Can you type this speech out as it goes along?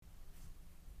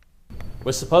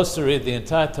We're supposed to read the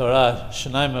entire Torah,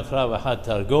 Shnai Mekra V'Had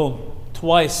Targum,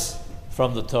 twice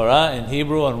from the Torah in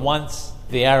Hebrew and once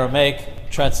the Aramaic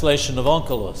translation of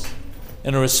Onkelos.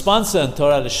 In a response in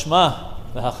Torah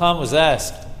Lishma, the Hacham was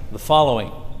asked the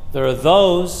following: there are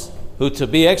those who, to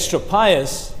be extra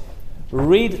pious,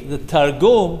 read the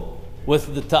Targum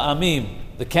with the Ta'amim,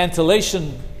 the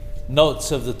cantillation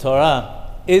notes of the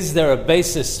Torah. Is there a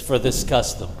basis for this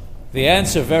custom? The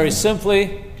answer, very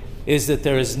simply, is that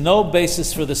there is no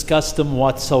basis for this custom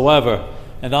whatsoever,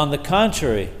 and on the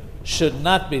contrary, should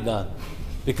not be done.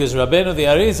 Because Rabbeinu the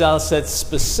Arizal said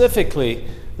specifically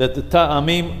that the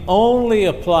Ta'amim only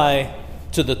apply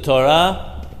to the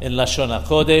Torah in Lashon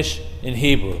HaKodesh, in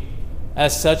Hebrew.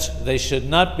 As such, they should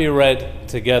not be read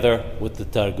together with the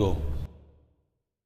Targum.